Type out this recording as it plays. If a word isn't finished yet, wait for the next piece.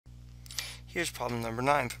Here's problem number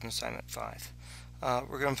 9 from assignment 5.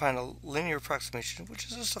 We're going to find a linear approximation, which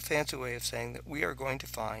is just a fancy way of saying that we are going to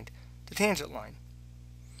find the tangent line.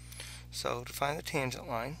 So to find the tangent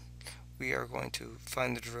line, we are going to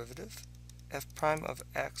find the derivative. F prime of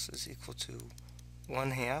x is equal to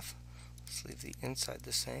 1/2. Let's leave the inside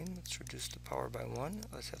the same. Let's reduce the power by 1.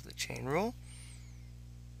 Let's have the chain rule.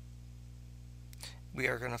 We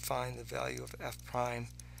are going to find the value of f prime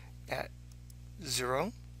at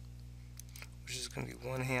 0, which is going to be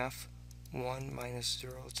 1/2 1 minus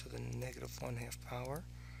 0 to the negative 1/2 power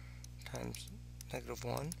times negative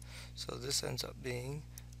 1. So this ends up being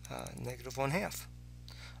negative 1/2.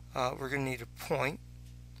 We're going to need a point,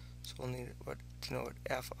 so we'll need to know what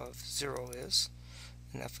f of 0 is.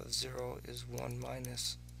 And f of 0 is 1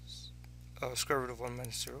 minus square root of 1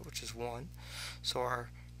 minus 0, which is 1. So our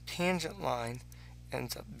tangent line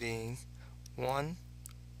ends up being 1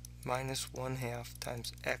 minus 1/2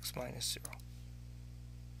 times x minus 0,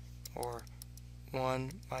 or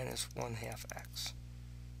 1 minus 1/2 x.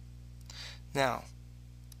 Now,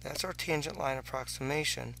 that's our tangent line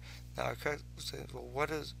approximation. Now, I could say, well,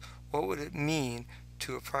 what would it mean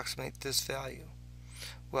to approximate this value?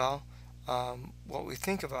 Well, what we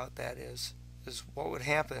think about that is what would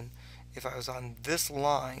happen if I was on this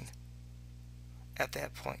line at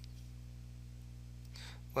that point.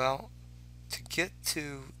 Well, to get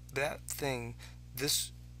to that thing, the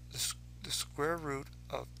square root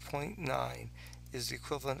of 0.9 is the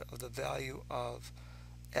equivalent of the value of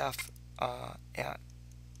f at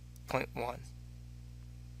 0.1.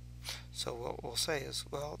 So what we'll say is,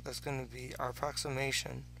 well, that's going to be our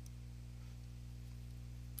approximation.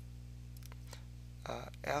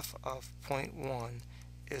 F of 0.1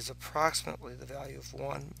 is approximately the value of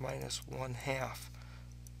 1 minus 1/2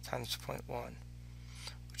 times 0.1,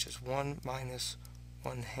 which is 1 minus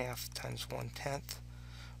 1/2 times 1/10,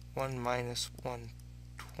 1 minus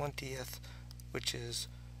 1/20th, which is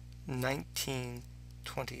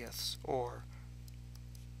 19/20ths, or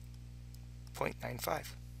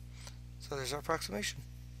 0.95. So there's our approximation.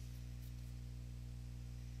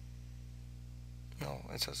 No,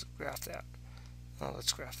 it says graph that. Oh,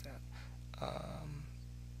 let's graph that.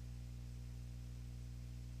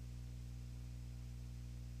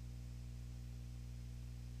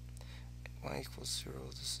 Y equals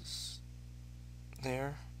 0. This is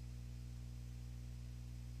there.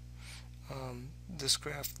 This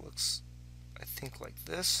graph looks, I think, like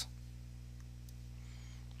this.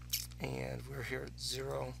 And we're here at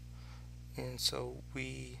 0. And so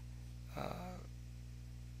we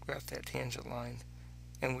graph that tangent line,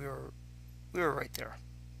 and we were right there.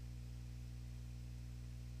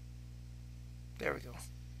 There we go.